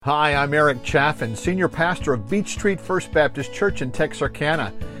Hi, I'm Eric Chaffin, Senior Pastor of Beach Street First Baptist Church in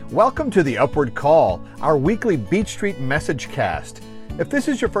Texarkana. Welcome to the Upward Call, our weekly Beach Street message cast. If this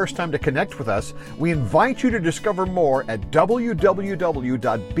is your first time to connect with us, we invite you to discover more at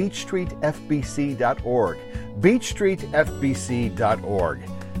www.beachstreetfbc.org. beachstreetfbc.org.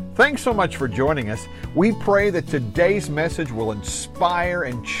 Thanks so much for joining us. We pray that today's message will inspire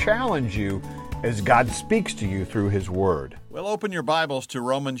and challenge you as God speaks to you through His Word. Well, open your Bibles to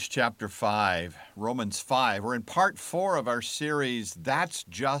Romans chapter 5. Romans 5. We're in part 4 of our series, That's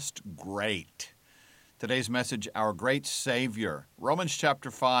Just Great. Today's message, Our Great Savior. Romans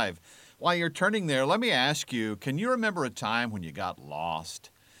chapter 5. While you're turning there, let me ask you, can you remember a time when you got lost?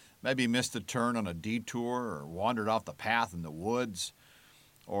 Maybe missed a turn on a detour or wandered off the path in the woods,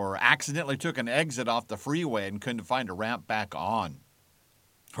 or accidentally took an exit off the freeway and couldn't find a ramp back on.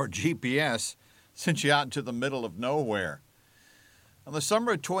 Or GPS sent you out into the middle of nowhere. In the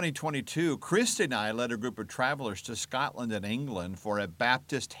summer of 2022, Christy and I led a group of travelers to Scotland and England for a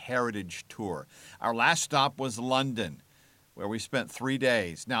Baptist heritage tour. Our last stop was London, where we spent 3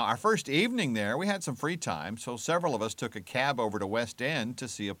 days. Now, our first evening there, we had some free time, so several of us took a cab over to West End to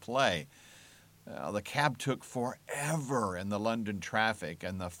see a play. The cab took forever in the London traffic,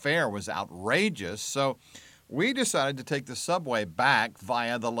 and the fare was outrageous, so we decided to take the subway back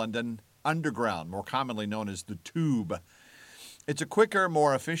via the London Underground, more commonly known as the Tube. It's a quicker,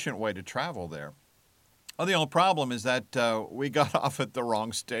 more efficient way to travel there. Well, the only problem is that we got off at the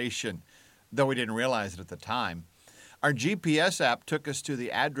wrong station, though we didn't realize it at the time. Our GPS app took us to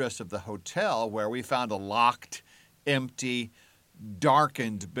the address of the hotel where we found a locked, empty,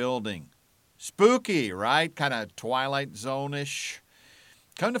 darkened building. Spooky, right? Kind of Twilight Zone-ish.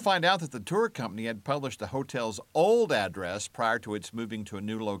 Come to find out that the tour company had published the hotel's old address prior to its moving to a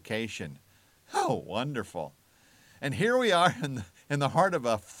new location. Oh, wonderful. And here we are in the heart of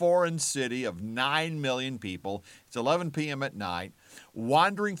a foreign city of 9 million people. It's 11 p.m. at night,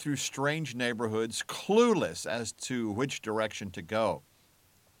 wandering through strange neighborhoods, clueless as to which direction to go.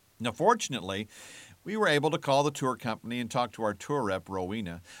 Now, fortunately, we were able to call the tour company and talk to our tour rep,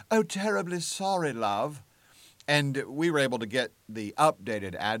 Rowena. Oh, terribly sorry, love. And we were able to get the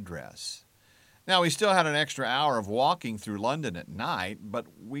updated address. Now, we still had an extra hour of walking through London at night, but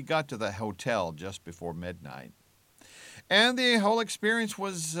we got to the hotel just before midnight. And the whole experience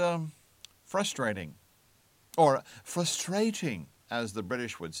was frustrating, or frustrating, as the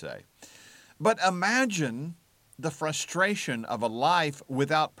British would say. But imagine the frustration of a life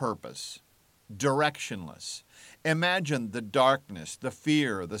without purpose, directionless. Imagine the darkness, the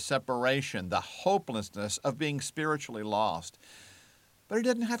fear, the separation, the hopelessness of being spiritually lost. But it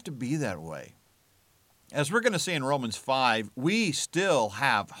doesn't have to be that way. As we're going to see in Romans 5, we still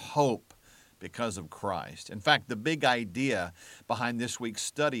have hope because of Christ. In fact, the big idea behind this week's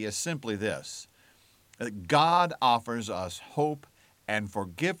study is simply this: that God offers us hope and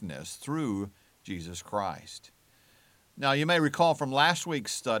forgiveness through Jesus Christ. Now, you may recall from last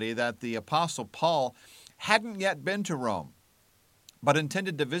week's study that the Apostle Paul hadn't yet been to Rome, but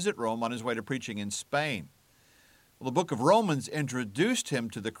intended to visit Rome on his way to preaching in Spain. Well, the book of Romans introduced him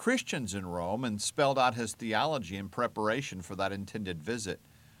to the Christians in Rome and spelled out his theology in preparation for that intended visit.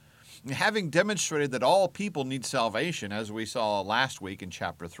 Having demonstrated that all people need salvation, as we saw last week in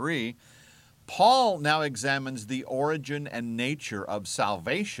chapter 3, Paul now examines the origin and nature of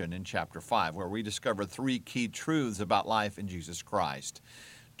salvation in chapter 5, where we discover 3 key truths about life in Jesus Christ.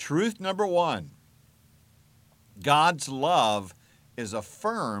 Truth number 1, God's love is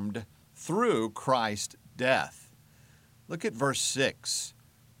affirmed through Christ's death. Look at verse 6.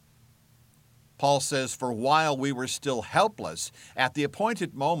 Paul says, "For while we were still helpless, at the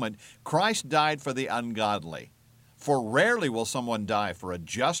appointed moment, Christ died for the ungodly. For rarely will someone die for a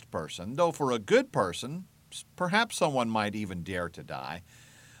just person, though for a good person, perhaps someone might even dare to die.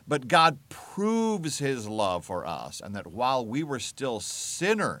 But God proves His love for us, and that while we were still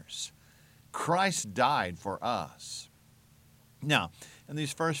sinners, Christ died for us." Now, in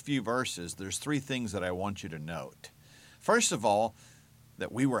these first few verses, there's 3 things that I want you to note. First of all,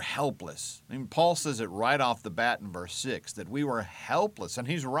 that we were helpless. I mean, Paul says it right off the bat in verse 6, that we were helpless, and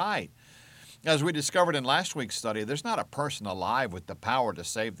he's right. As we discovered in last week's study, there's not a person alive with the power to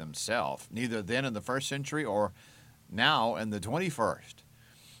save themselves, neither then in the first century or now in the 21st.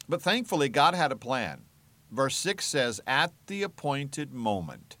 But thankfully, God had a plan. Verse 6 says, "At the appointed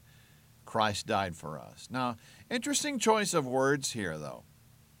moment, Christ died for us." Now, interesting choice of words here, though.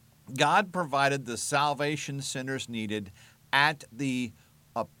 God provided the salvation sinners needed at the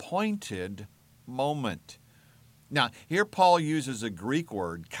appointed moment. Now, here Paul uses a Greek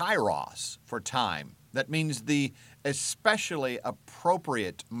word, kairos, for time. That means the especially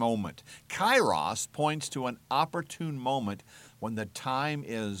appropriate moment. Kairos points to an opportune moment when the time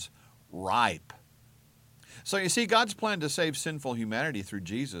is ripe. So you see, God's plan to save sinful humanity through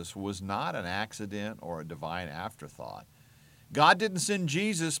Jesus was not an accident or a divine afterthought. God didn't send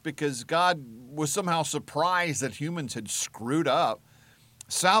Jesus because God was somehow surprised that humans had screwed up.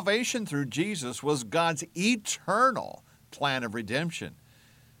 Salvation through Jesus was God's eternal plan of redemption.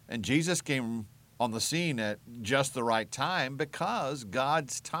 And Jesus came on the scene at just the right time because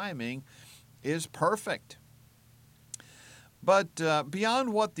God's timing is perfect. But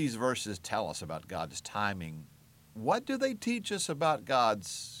beyond what these verses tell us about God's timing, what do they teach us about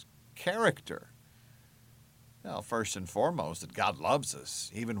God's character? Well, first and foremost, that God loves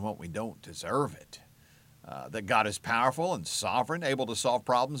us, even when we don't deserve it. That God is powerful and sovereign, able to solve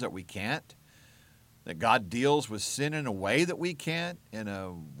problems that we can't. That God deals with sin in a way that we can't, in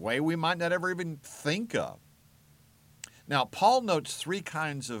a way we might not ever even think of. Now, Paul notes three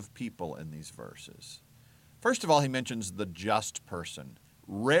kinds of people in these verses. First of all, he mentions the just person.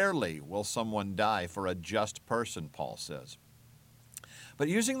 Rarely will someone die for a just person, Paul says. But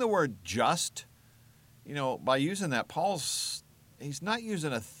using the word just, by using that, he's not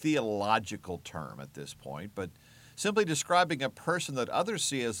using a theological term at this point, but simply describing a person that others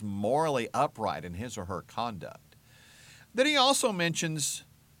see as morally upright in his or her conduct. Then he also mentions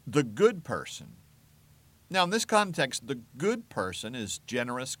the good person. Now, in this context, the good person is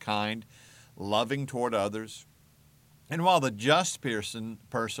generous, kind, loving toward others. And while the just person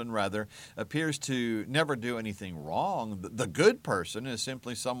appears to never do anything wrong, the good person is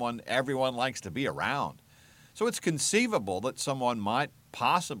simply someone everyone likes to be around. So it's conceivable that someone might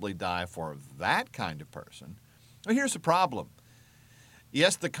possibly die for that kind of person. Well, here's the problem.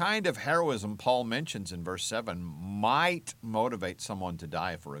 Yes, the kind of heroism Paul mentions in verse 7 might motivate someone to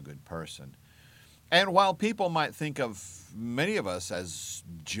die for a good person. And while people might think of many of us as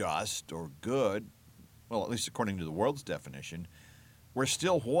just or good, well, at least according to the world's definition, we're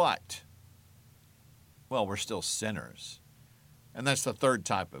still what? Well, we're still sinners. And that's the third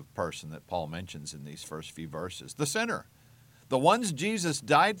type of person that Paul mentions in these first few verses, the sinner. The ones Jesus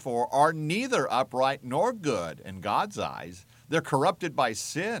died for are neither upright nor good in God's eyes. They're corrupted by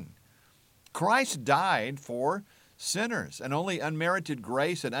sin. Christ died for sinners, and only unmerited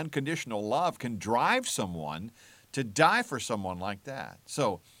grace and unconditional love can drive someone to die for someone like that.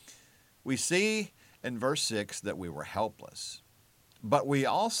 So we see in verse 6 that we were helpless, but we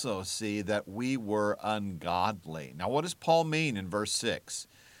also see that we were ungodly. Now, what does Paul mean in verse 6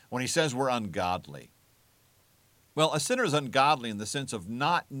 when he says we're ungodly? Well, a sinner is ungodly in the sense of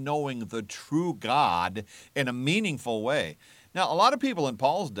not knowing the true God in a meaningful way. Now, a lot of people in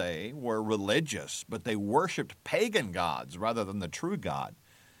Paul's day were religious, but they worshiped pagan gods rather than the true God.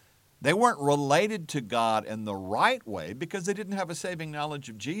 They weren't related to God in the right way because they didn't have a saving knowledge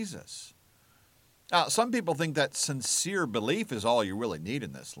of Jesus. Now, some people think that sincere belief is all you really need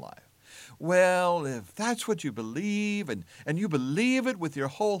in this life. Well, if that's what you believe and you believe it with your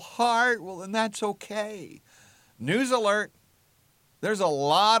whole heart, well, then that's okay. News alert, there's a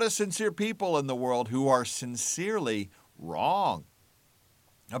lot of sincere people in the world who are sincerely wrong.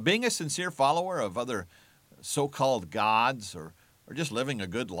 Now, being a sincere follower of other so-called gods or just living a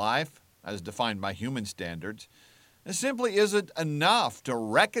good life, as defined by human standards, it simply isn't enough to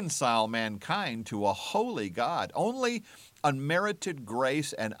reconcile mankind to a holy God. Only unmerited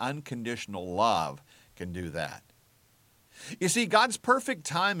grace and unconditional love can do that. You see, God's perfect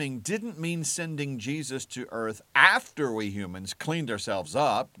timing didn't mean sending Jesus to earth after we humans cleaned ourselves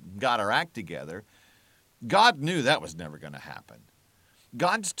up, got our act together. God knew that was never going to happen.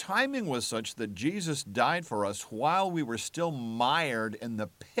 God's timing was such that Jesus died for us while we were still mired in the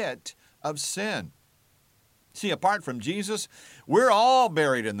pit of sin. See, apart from Jesus, we're all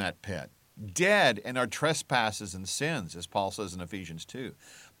buried in that pit, dead in our trespasses and sins, as Paul says in Ephesians 2,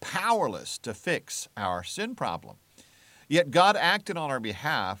 powerless to fix our sin problem. Yet God acted on our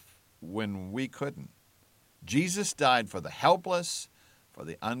behalf when we couldn't. Jesus died for the helpless, for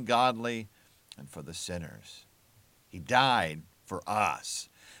the ungodly, and for the sinners. He died for us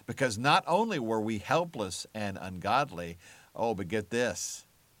because not only were we helpless and ungodly, but get this,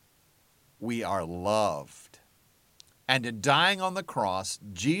 we are loved. And in dying on the cross,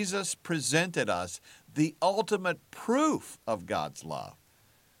 Jesus presented us the ultimate proof of God's love.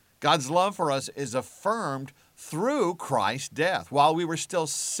 God's love for us is affirmed through Christ's death. While we were still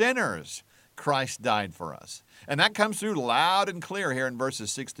sinners, Christ died for us. And that comes through loud and clear here in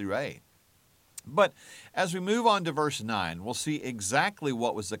verses 6 through 8. But as we move on to verse 9, we'll see exactly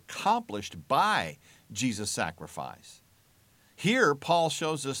what was accomplished by Jesus' sacrifice. Here, Paul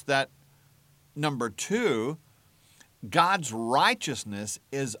shows us that, number 2, God's righteousness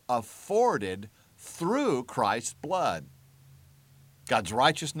is afforded through Christ's blood. God's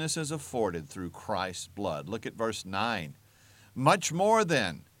righteousness is afforded through Christ's blood. Look at verse 9. Much more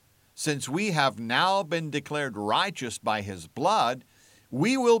then, since we have now been declared righteous by his blood,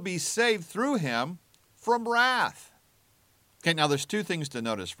 we will be saved through him from wrath. Okay, now there's two things to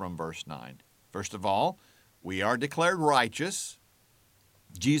notice from verse 9. First of all, we are declared righteous.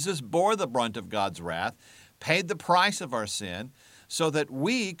 Jesus bore the brunt of God's wrath, paid the price of our sin, so that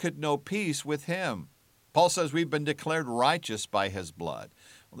we could know peace with him. Paul says we've been declared righteous by his blood.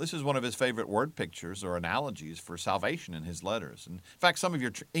 Well, this is one of his favorite word pictures or analogies for salvation in his letters. In fact, some of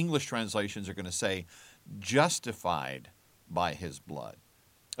your English translations are going to say justified by his blood.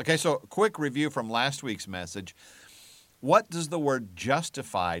 Okay, so quick review from last week's message. What does the word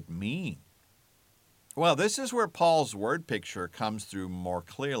justified mean? Well, this is where Paul's word picture comes through more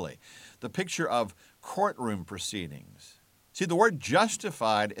clearly. The picture of courtroom proceedings. See, the word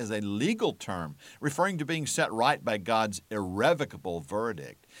justified is a legal term referring to being set right by God's irrevocable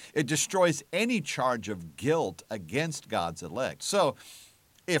verdict. It destroys any charge of guilt against God's elect. So,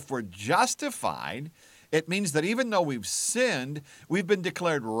 if we're justified, it means that even though we've sinned, we've been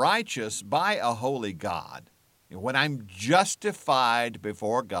declared righteous by a holy God. When I'm justified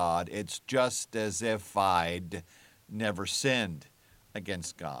before God, it's just as if I'd never sinned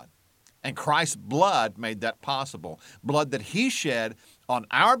against God. And Christ's blood made that possible. Blood that he shed on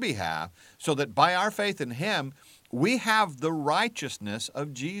our behalf so that by our faith in him, we have the righteousness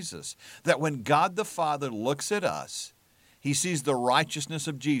of Jesus. That when God the Father looks at us, he sees the righteousness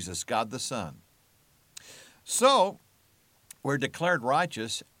of Jesus, God the Son. So, we're declared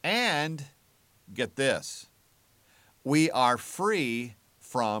righteous and, get this, we are free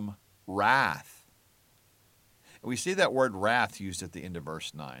from wrath. We see that word wrath used at the end of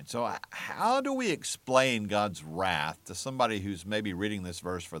verse 9. So how do we explain God's wrath to somebody who's maybe reading this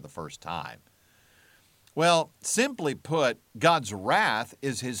verse for the first time? Well, simply put, God's wrath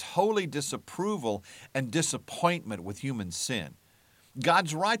is his holy disapproval and disappointment with human sin.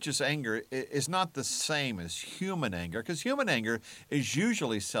 God's righteous anger is not the same as human anger, because human anger is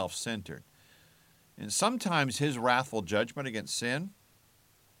usually self-centered. And sometimes his wrathful judgment against sin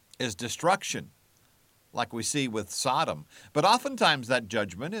is destruction, like we see with Sodom. But oftentimes that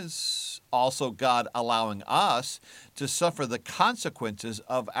judgment is also God allowing us to suffer the consequences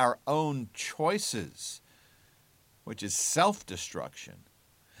of our own choices, which is self-destruction.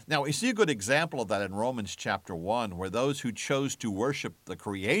 Now, we see a good example of that in Romans chapter 1, where those who chose to worship the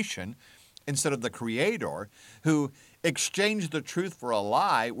creation instead of the Creator, who exchanged the truth for a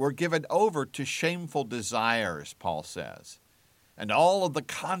lie, were given over to shameful desires, Paul says, and all of the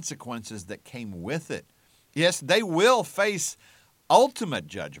consequences that came with it. Yes, they will face ultimate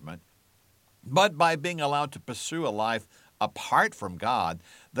judgment, but by being allowed to pursue a life apart from God,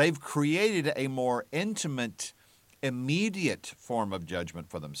 they've created a more intimate, immediate form of judgment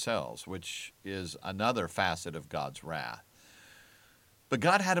for themselves, which is another facet of God's wrath. But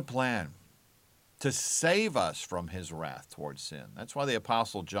God had a plan to save us from his wrath towards sin. That's why the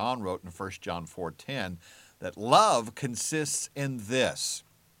Apostle John wrote in 1 John 4:10 that love consists in this,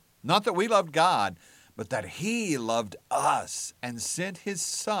 not that we loved God, but that he loved us and sent his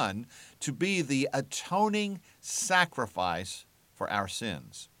Son to be the atoning sacrifice for our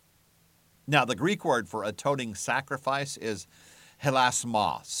sins. Now, the Greek word for atoning sacrifice is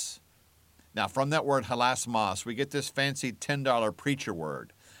hilasmos. Now, from that word hilasmos, we get this fancy $10 preacher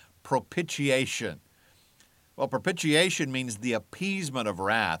word, propitiation. Well, propitiation means the appeasement of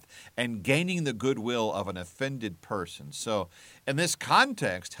wrath and gaining the goodwill of an offended person. So, in this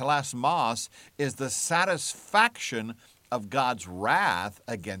context, hilasmos is the satisfaction of God's wrath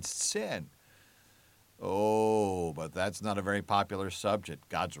against sin. Oh, but that's not a very popular subject.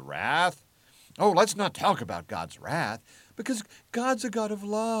 God's wrath? Oh, let's not talk about God's wrath, because God's a God of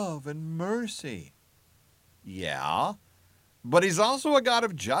love and mercy. Yeah, but he's also a God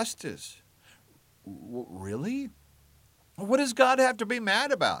of justice. Really? What does God have to be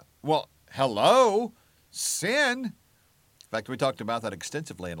mad about? Well, hello, sin. In fact, we talked about that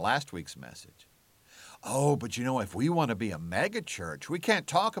extensively in last week's message. Oh, but if we want to be a mega church, we can't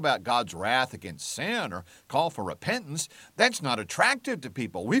talk about God's wrath against sin or call for repentance. That's not attractive to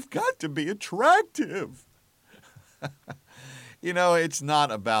people. We've got to be attractive. It's not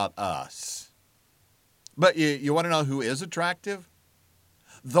about us. But you want to know who is attractive?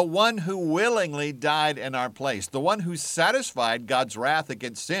 The one who willingly died in our place, the one who satisfied God's wrath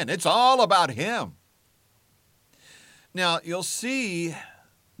against sin. It's all about him. Now, you'll see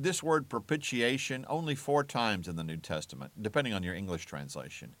this word propitiation only 4 times in the New Testament, depending on your English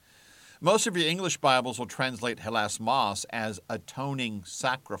translation. Most of your English Bibles will translate hilasmos as atoning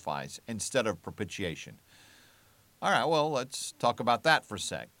sacrifice instead of propitiation. All right, well, let's talk about that for a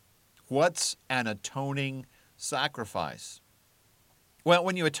sec. What's an atoning sacrifice? Well,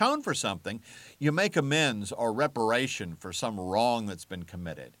 when you atone for something, you make amends or reparation for some wrong that's been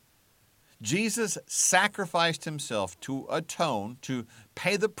committed. Jesus sacrificed himself to atone, to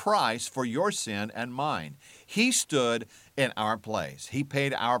pay the price for your sin and mine. He stood in our place. He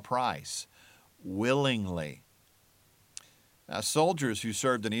paid our price willingly. Now, soldiers who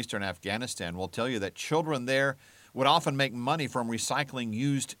served in eastern Afghanistan will tell you that children there would often make money from recycling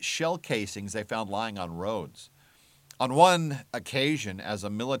used shell casings they found lying on roads. On one occasion, as a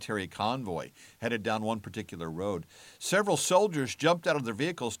military convoy headed down one particular road, several soldiers jumped out of their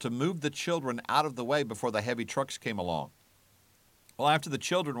vehicles to move the children out of the way before the heavy trucks came along. Well, after the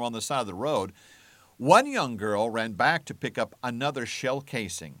children were on the side of the road, one young girl ran back to pick up another shell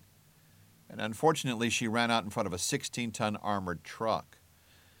casing. And unfortunately, she ran out in front of a 16-ton armored truck.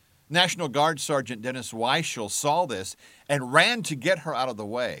 National Guard Sergeant Dennis Weichel saw this and ran to get her out of the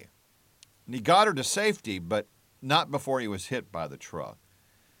way. And he got her to safety, but not before he was hit by the truck.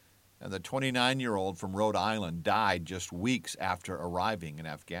 And the 29-year-old from Rhode Island died just weeks after arriving in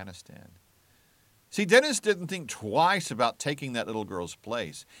Afghanistan. See, Dennis didn't think twice about taking that little girl's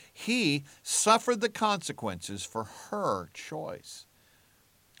place. He suffered the consequences for her choice.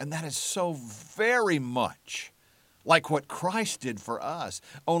 And that is so very much like what Christ did for us.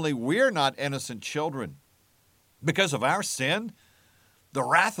 Only we're not innocent children. Because of our sin, the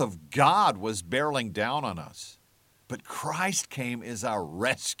wrath of God was barreling down on us. But Christ came as our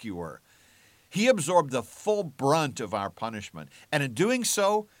rescuer. He absorbed the full brunt of our punishment. And in doing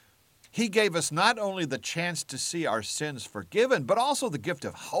so, he gave us not only the chance to see our sins forgiven, but also the gift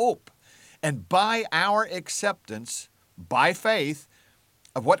of hope. And by our acceptance, by faith,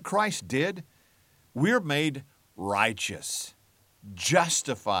 of what Christ did, we're made righteous,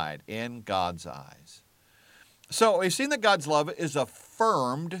 justified in God's eyes. So we've seen that God's love is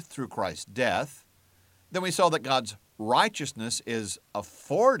affirmed through Christ's death. Then we saw that God's righteousness is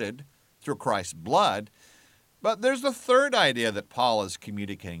afforded through Christ's blood. But there's the third idea that Paul is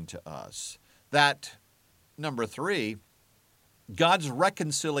communicating to us, that, number 3, God's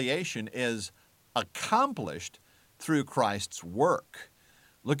reconciliation is accomplished through Christ's work.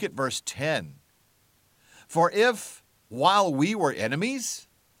 Look at verse 10. For if, while we were enemies,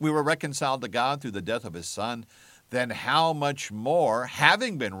 we were reconciled to God through the death of his Son, then how much more,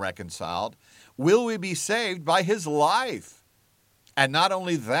 having been reconciled, will we be saved by his life? And not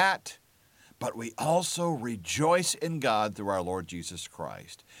only that, but we also rejoice in God through our Lord Jesus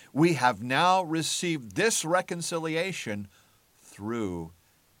Christ. We have now received this reconciliation through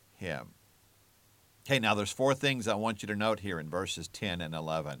him. Okay, now there's 4 things I want you to note here in verses 10 and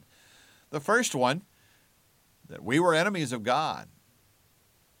 11. The first one, that we were enemies of God.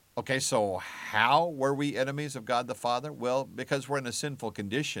 Okay, so how were we enemies of God the Father? Well, because we're in a sinful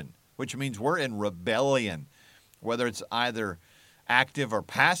condition, which means we're in rebellion. Whether it's either active or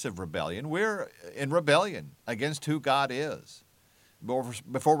passive rebellion, we're in rebellion against who God is.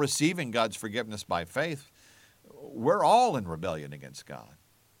 Before receiving God's forgiveness by faith, we're all in rebellion against God.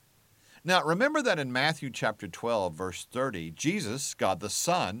 Now, remember that in Matthew chapter 12, verse 30, Jesus, God the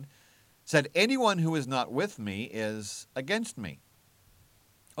Son, said, anyone who is not with me is against me.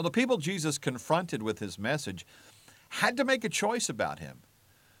 Well, the people Jesus confronted with his message had to make a choice about him.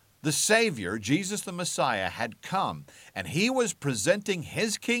 The Savior, Jesus the Messiah, had come, and he was presenting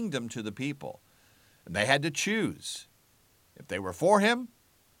his kingdom to the people. And they had to choose. If they were for him,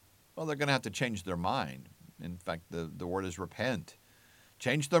 well, they're going to have to change their mind. In fact, the word is repent.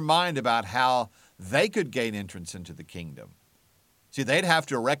 Change their mind about how they could gain entrance into the kingdom. See, they'd have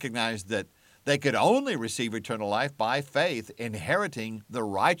to recognize that they could only receive eternal life by faith, inheriting the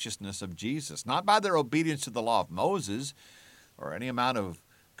righteousness of Jesus, not by their obedience to the law of Moses or any amount of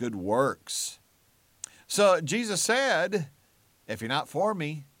good works. So Jesus said, if you're not for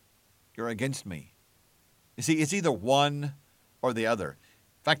me, you're against me. You see, it's either one or the other.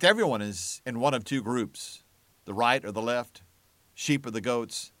 In fact, everyone is in one of 2 groups, the right or the left, sheep or the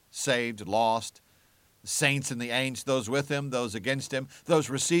goats, saved, lost, saints and the ain'ts, those with him, those against him, those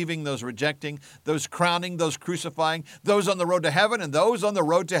receiving, those rejecting, those crowning, those crucifying, those on the road to heaven and those on the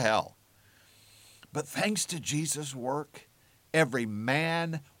road to hell. But thanks to Jesus' work, every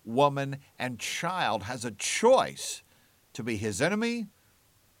man, woman, and child has a choice to be his enemy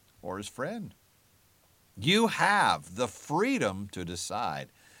or his friend. You have the freedom to decide.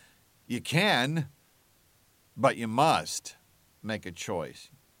 You can, but you must make a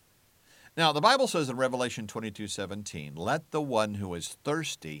choice. Now, the Bible says in Revelation 22:17, let the one who is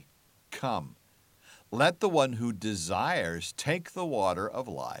thirsty Come, let the one who desires take the water of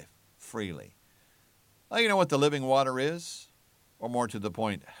life freely. Well, you know what the living water is? Or more to the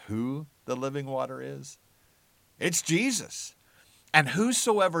point, who the living water is? It's Jesus. And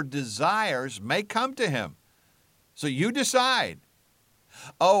whosoever desires may come to him. So you decide.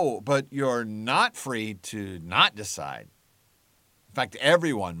 Oh, but you're not free to not decide. In fact,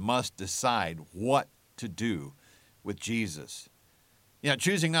 everyone must decide what to do with Jesus.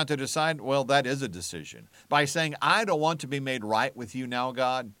 Choosing not to decide, well, that is a decision. By saying, I don't want to be made right with you now,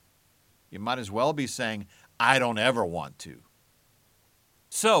 God, you might as well be saying, I don't ever want to.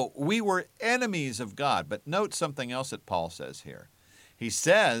 So we were enemies of God. But note something else that Paul says here. He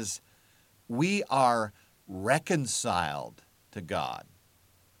says, we are reconciled to God.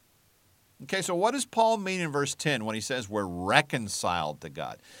 Okay, so what does Paul mean in verse 10 when he says we're reconciled to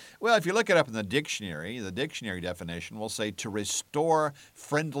God? Well, if you look it up in the dictionary definition will say to restore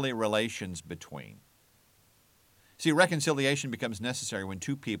friendly relations between. See, reconciliation becomes necessary when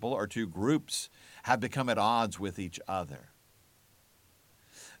two people or two groups have become at odds with each other.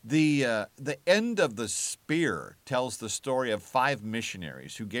 The end of the spear tells the story of 5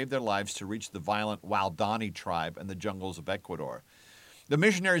 missionaries who gave their lives to reach the violent Waodani tribe in the jungles of Ecuador. The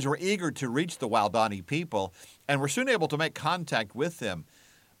missionaries were eager to reach the Waodani people and were soon able to make contact with them.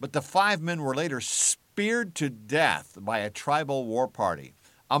 But the 5 men were later speared to death by a tribal war party.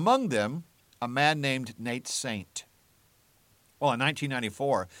 Among them, a man named Nate Saint. Well, in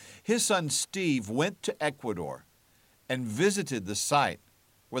 1994, his son Steve went to Ecuador and visited the site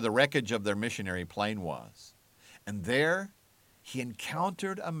where the wreckage of their missionary plane was. And there, he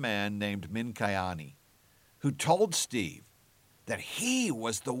encountered a man named Minkayani, who told Steve that he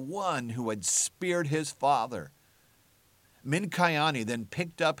was the one who had speared his father. Minkayani then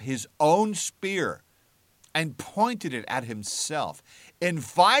picked up his own spear and pointed it at himself,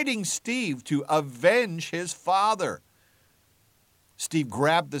 inviting Steve to avenge his father. Steve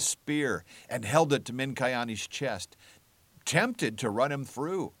grabbed the spear and held it to Minkayani's chest, tempted to run him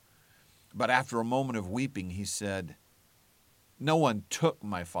through. But after a moment of weeping, he said, "No one took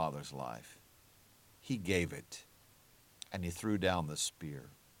my father's life. He gave it." And he threw down the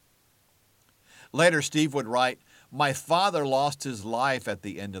spear. Later, Steve would write, "My father lost his life at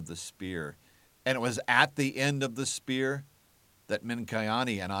the end of the spear, and it was at the end of the spear that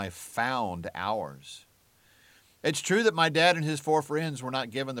Minkayani and I found ours." It's true that my dad and his 4 friends were not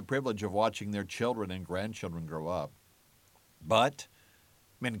given the privilege of watching their children and grandchildren grow up. But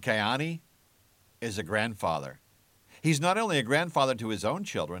Minkayani is a grandfather. He's not only a grandfather to his own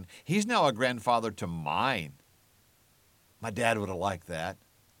children, he's now a grandfather to mine. My dad would have liked that.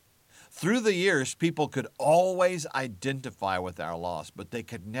 Through the years, people could always identify with our loss, but they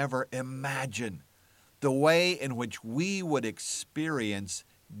could never imagine the way in which we would experience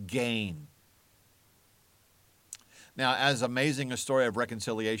gain. Now, as amazing a story of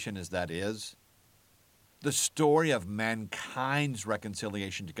reconciliation as that is, the story of mankind's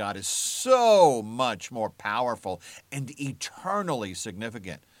reconciliation to God is so much more powerful and eternally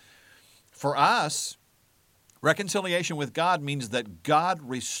significant. For us, reconciliation with God means that God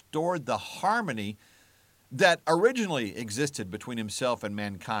restored the harmony that originally existed between himself and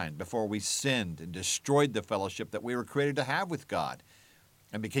mankind before we sinned and destroyed the fellowship that we were created to have with God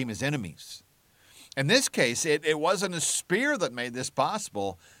and became his enemies. In this case, it wasn't a spear that made this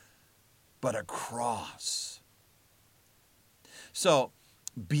possible, but a cross. So,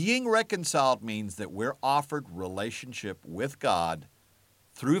 being reconciled means that we're offered relationship with God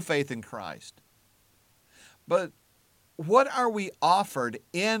through faith in Christ. But what are we offered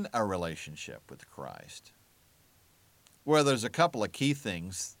in a relationship with Christ? Well, there's a couple of key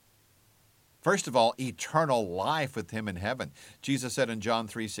things. First of all, eternal life with him in heaven. Jesus said in John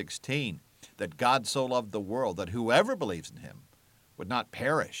 3:16 that God so loved the world that whoever believes in him would not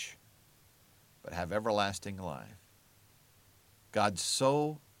perish, but have everlasting life. God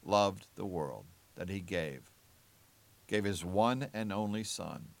so loved the world that he gave his one and only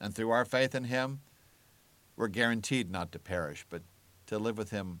Son. And through our faith in him, we're guaranteed not to perish, but to live with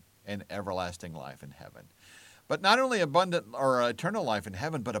him in everlasting life in heaven. But not only abundant or eternal life in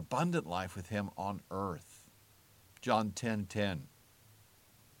heaven, but abundant life with him on earth. John 10:10.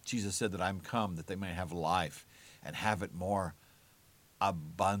 Jesus said that I'm come that they may have life and have it more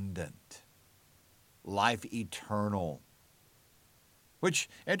abundant. Life eternal. Which,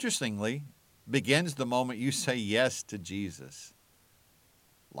 interestingly, begins the moment you say yes to Jesus.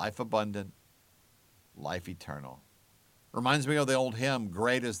 Life abundant, life eternal. Reminds me of the old hymn,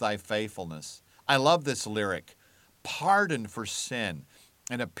 "Great is thy faithfulness." I love this lyric. Pardon for sin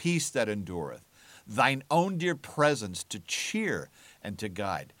and a peace that endureth. Thine own dear presence to cheer and to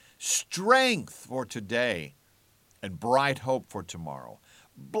guide. strength for today, and bright hope for tomorrow.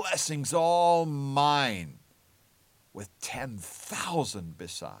 Blessings all mine, with 10,000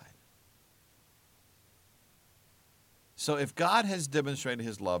 beside. So if God has demonstrated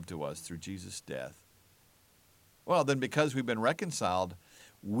his love to us through Jesus' death, well, then because we've been reconciled,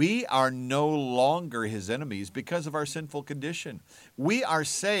 we are no longer his enemies because of our sinful condition. We are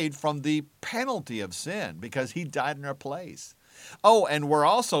saved from the penalty of sin because he died in our place. Oh, and we're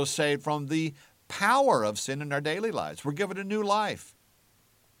also saved from the power of sin in our daily lives. We're given a new life.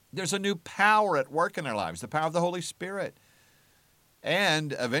 There's a new power at work in our lives, the power of the Holy Spirit.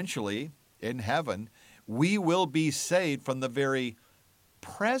 And eventually, in heaven, we will be saved from the very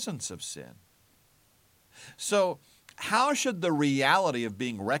presence of sin. So, how should the reality of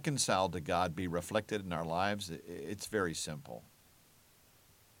being reconciled to God be reflected in our lives? It's very simple.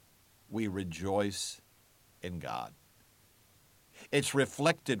 We rejoice in God. It's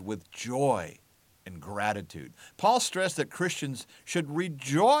reflected with joy and gratitude. Paul stressed that Christians should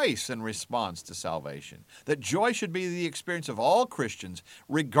rejoice in response to salvation, that joy should be the experience of all Christians,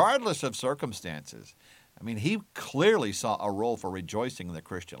 regardless of circumstances. I mean, he clearly saw a role for rejoicing in the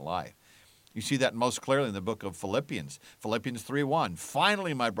Christian life. You see that most clearly in the book of Philippians. Philippians 3:1,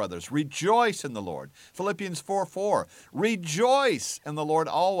 finally, my brothers, rejoice in the Lord. Philippians 4:4, rejoice in the Lord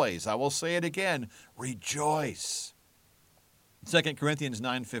always. I will say it again, rejoice. 2 Corinthians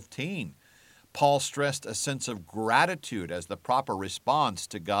 9:15, Paul stressed a sense of gratitude as the proper response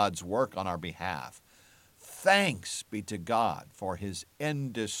to God's work on our behalf. Thanks be to God for his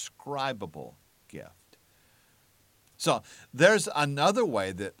indescribable gift. So there's another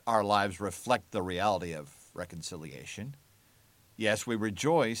way that our lives reflect the reality of reconciliation. Yes, we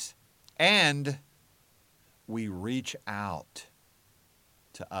rejoice and we reach out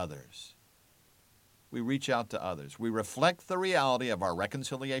to others. We reach out to others. We reflect the reality of our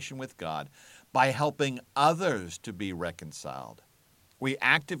reconciliation with God by helping others to be reconciled. We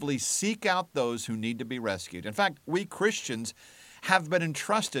actively seek out those who need to be rescued. In fact, we Christians have been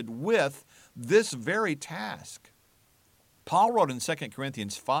entrusted with this very task. Paul wrote in 2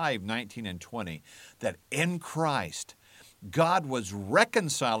 Corinthians 5:19 and 20 that in Christ, God was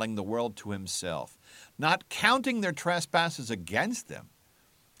reconciling the world to himself, not counting their trespasses against them,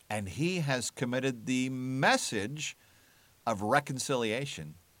 and he has committed the message of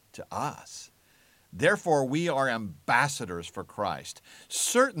reconciliation to us. Therefore, we are ambassadors for Christ,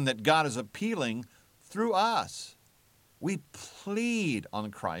 certain that God is appealing through us. We plead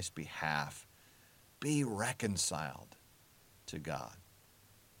on Christ's behalf, be reconciled to God.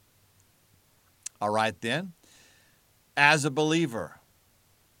 All right then, as a believer,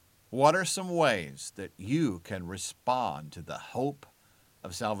 what are some ways that you can respond to the hope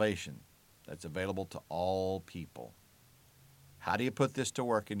of salvation that's available to all people? How do you put this to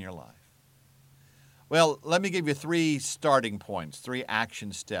work in your life? Well, let me give you 3 starting points, 3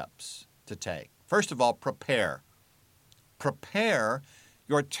 action steps to take. First of all, prepare. Prepare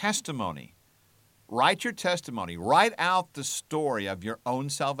your testimony. Write your testimony. Write out the story of your own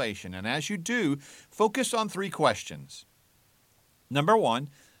salvation. And as you do, focus on 3 questions. Number 1,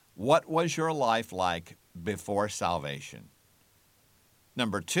 what was your life like before salvation?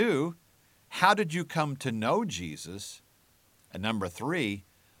 Number 2, how did you come to know Jesus? And number 3,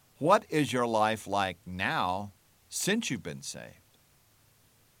 what is your life like now since you've been saved?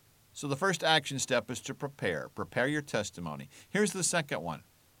 So the first action step is to prepare. Prepare your testimony. Here's the second one.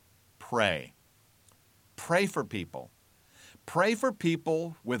 Pray. Pray for people. Pray for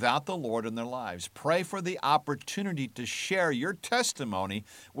people without the Lord in their lives. Pray for the opportunity to share your testimony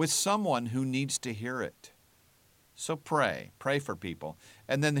with someone who needs to hear it. So pray. Pray for people.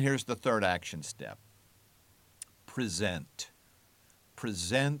 And then here's the third action step. Present.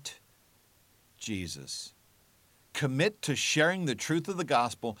 Present Jesus. Commit to sharing the truth of the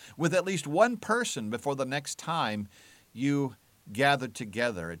gospel with at least one person before the next time you gather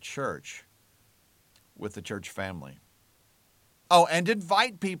together at church with the church family. Oh, and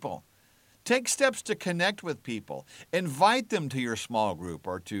invite people. Take steps to connect with people. Invite them to your small group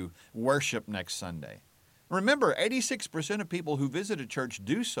or to worship next Sunday. Remember, 86% of people who visit a church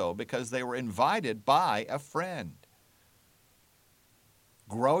do so because they were invited by a friend.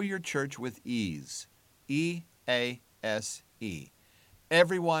 Grow your church with ease. E-A-S-E.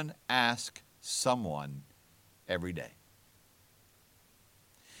 Everyone ask someone every day.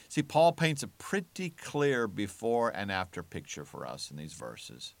 See, Paul paints a pretty clear before and after picture for us in these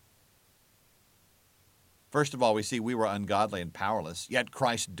verses. First of all, we see we were ungodly and powerless, yet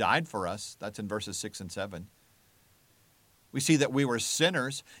Christ died for us. That's in verses 6 and 7. We see that we were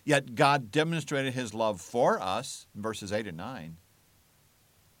sinners, yet God demonstrated his love for us in verses 8 and 9.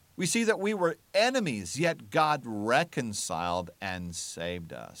 We see that we were enemies, yet God reconciled and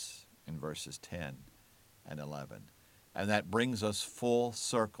saved us in verses 10 and 11. And that brings us full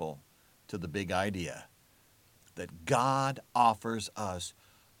circle to the big idea that God offers us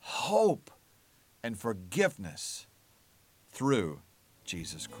hope and forgiveness through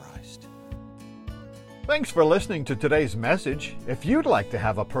Jesus Christ. Thanks for listening to today's message. If you'd like to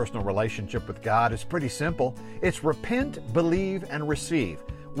have a personal relationship with God, it's pretty simple. It's repent, believe, and receive.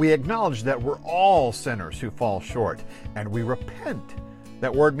 We acknowledge that we're all sinners who fall short, and we repent.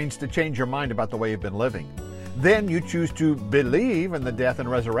 That word means to change your mind about the way you've been living. Then you choose to believe in the death and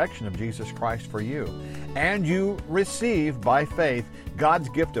resurrection of Jesus Christ for you. And you receive, by faith, God's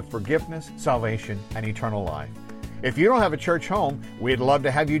gift of forgiveness, salvation, and eternal life. If you don't have a church home, we'd love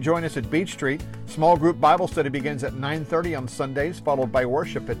to have you join us at Beach Street. Small group Bible study begins at 9:30 on Sundays, followed by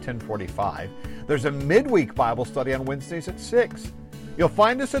worship at 10:45. There's a midweek Bible study on Wednesdays at 6. You'll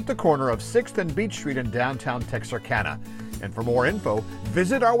find us at the corner of 6th and Beach Street in downtown Texarkana. And for more info,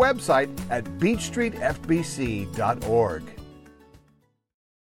 visit our website at beachstreetfbc.org.